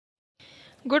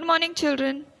Good morning,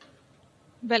 children.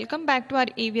 Welcome back to our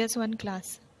EVS 1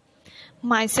 class.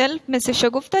 Myself, Mrs.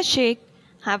 Shagufta Sheikh,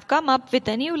 have come up with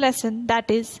a new lesson, that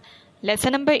is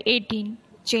lesson number 18,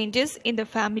 Changes in the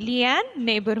Family and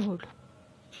Neighborhood.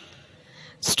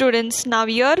 Students, now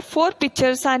here 4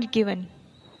 pictures are given.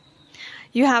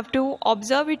 You have to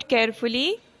observe it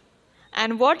carefully,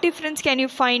 and what difference can you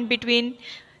find between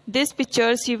these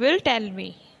pictures, you will tell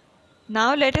me.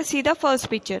 Now let us see the first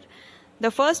picture. The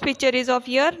first picture is of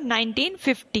year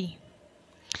 1950.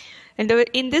 And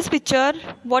in this picture,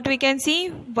 what we can see,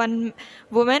 one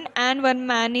woman and one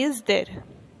man is there.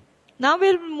 Now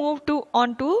we'll move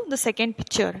on to the second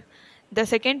picture. The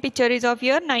second picture is of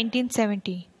year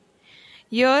 1970.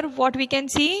 Here what we can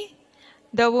see,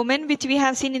 the woman which we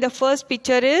have seen in the first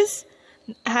picture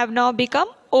have now become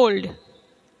old.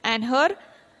 And her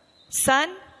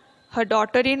son, her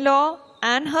daughter-in-law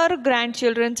and her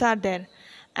grandchildren are there.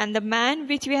 And the man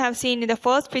which we have seen in the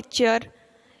first picture,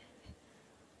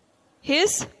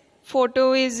 his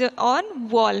photo is on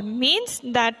wall, means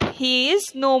that he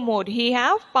is no more, he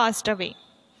have passed away.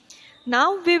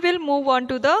 Now we will move on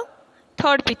to the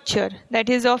third picture, that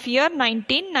is of year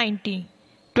 1990,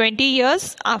 20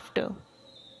 years after.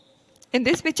 In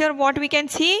this picture what we can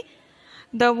see,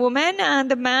 the woman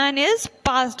and the man is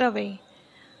passed away,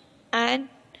 and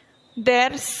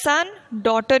their son,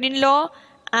 daughter-in-law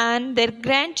and their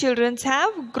grandchildren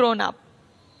have grown up.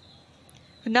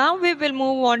 Now we will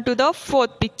move on to the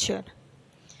fourth picture.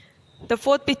 The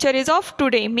fourth picture is of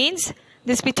today, means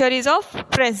this picture is of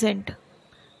present.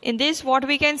 In this what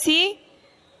we can see,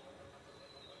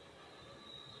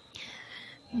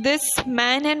 this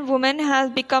man and woman has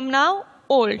become now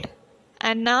old,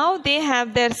 and now they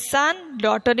have their son,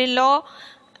 daughter-in-law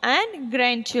and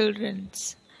grandchildren.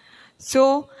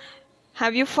 So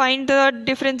have you find the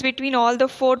difference between all the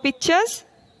 4 pictures?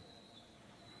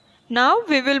 Now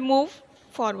we will move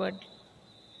forward.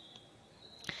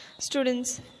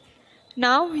 Students,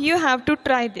 now you have to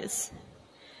try this.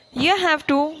 You have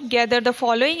to gather the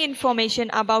following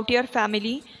information about your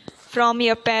family from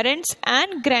your parents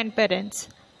and grandparents.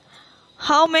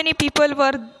 How many people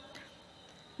were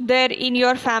there in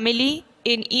your family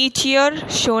in each year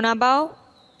shown above?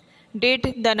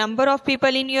 Did the number of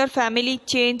people in your family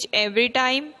change every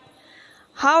time?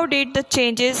 How did the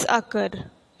changes occur?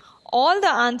 All the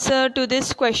answer to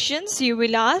these questions you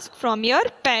will ask from your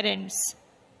parents.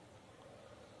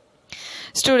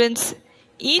 Students,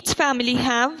 each family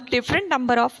have different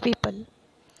number of people.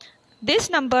 This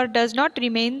number does not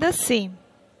remain the same.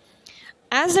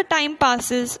 As the time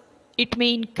passes, it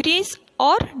may increase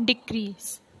or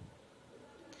decrease.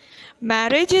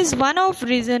 Marriage is one of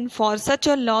reason for such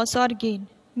a loss or gain.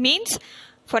 Means,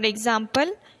 for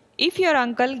example, if your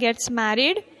uncle gets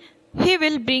married, he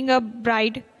will bring a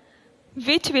bride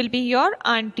which will be your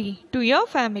auntie to your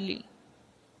family.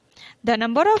 The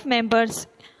number of members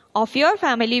of your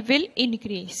family will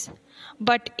increase.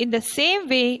 But in the same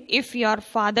way, if your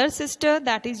father's sister,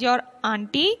 that is your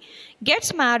auntie,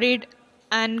 gets married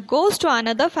and goes to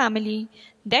another family,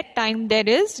 that time there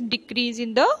is decrease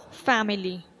in the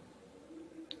family.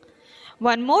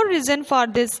 One more reason for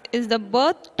this is the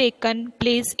birth taken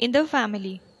place in the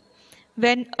family.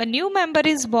 When a new member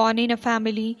is born in a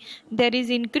family, there is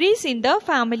increase in the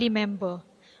family member.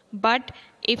 But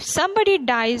if somebody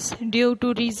dies due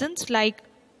to reasons like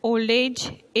old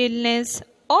age, illness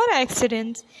or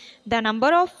accidents, the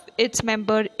number of its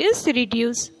member is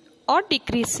reduced or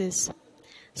decreases.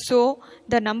 So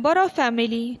the number of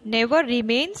family never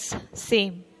remains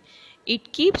same.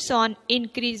 It keeps on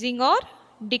increasing or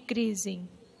decreasing.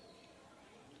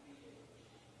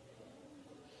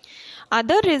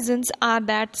 Other reasons are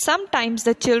that sometimes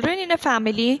the children in a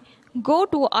family go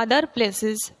to other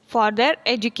places for their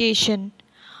education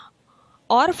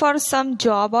or for some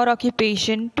job or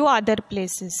occupation to other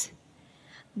places.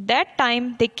 That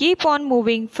time they keep on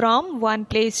moving from one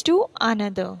place to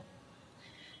another.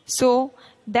 So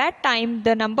that time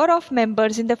the number of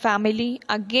members in the family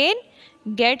again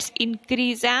gets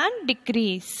increase and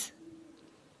decrease.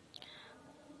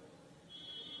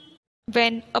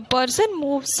 When a person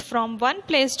moves from one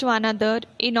place to another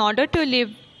in order to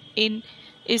live in,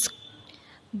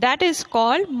 that is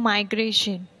called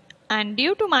migration. And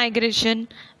due to migration,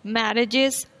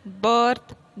 marriages,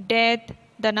 birth, death,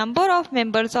 the number of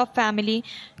members of family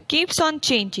keeps on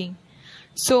changing.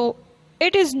 So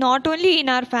it is not only in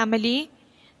our family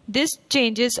this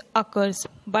changes occurs,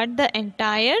 but the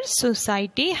entire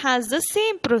society has the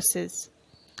same process.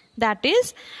 That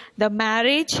is, the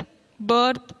marriage,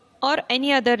 birth, or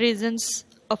any other reasons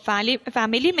of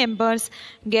family members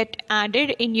get added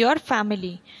in your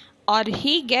family, or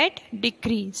he get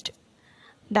decreased.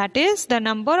 That is, the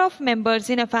number of members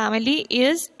in a family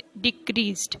is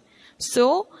decreased.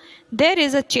 So, there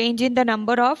is a change in the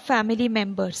number of family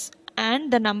members,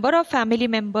 and the number of family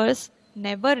members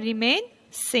never remain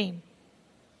same.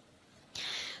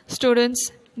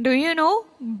 Students, do you know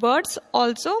birds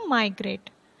also migrate?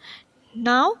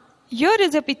 Now, here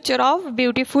is a picture of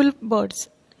beautiful birds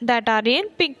that are in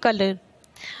pink color.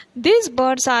 These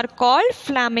birds are called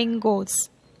flamingos.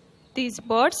 These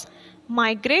birds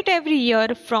migrate every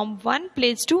year from one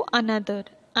place to another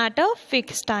at a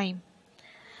fixed time.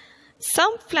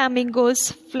 Some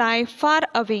flamingos fly far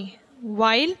away,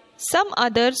 while some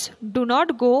others do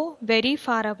not go very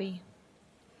far away.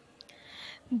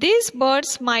 These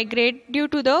birds migrate due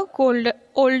to the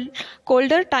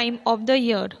colder time of the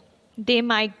year. They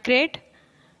migrate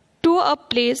to a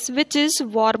place which is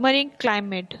warmer in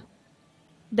climate,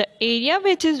 the area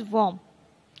which is warm.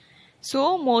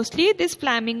 So mostly these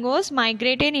flamingos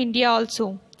migrate in India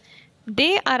also.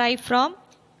 They arrive from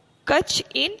Kutch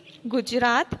in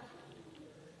Gujarat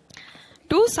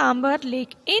to Sambar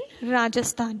Lake in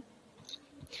Rajasthan.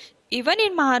 Even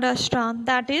in Maharashtra,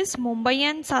 that is Mumbai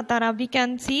and Satara, we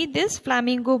can see these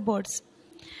flamingo birds.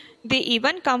 They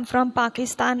even come from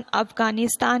Pakistan,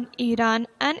 Afghanistan, Iran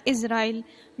and Israel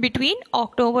between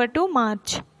October to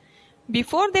March.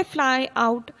 Before they fly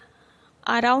out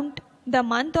around the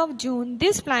month of June,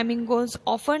 these flamingos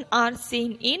often are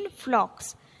seen in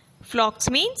flocks. Flocks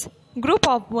means group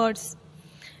of birds.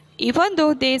 Even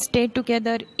though they stay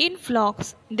together in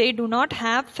flocks, they do not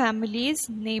have families,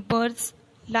 neighbors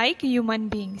like human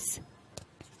beings.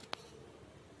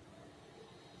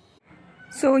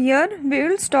 So here we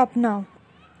will stop now.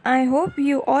 I hope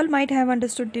you all might have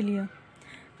understood till here.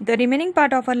 The remaining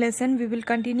part of our lesson we will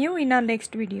continue in our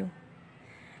next video.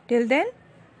 Till then,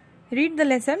 read the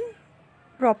lesson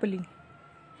properly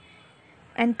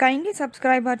and kindly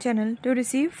subscribe our channel to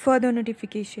receive further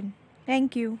notification.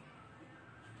 Thank you.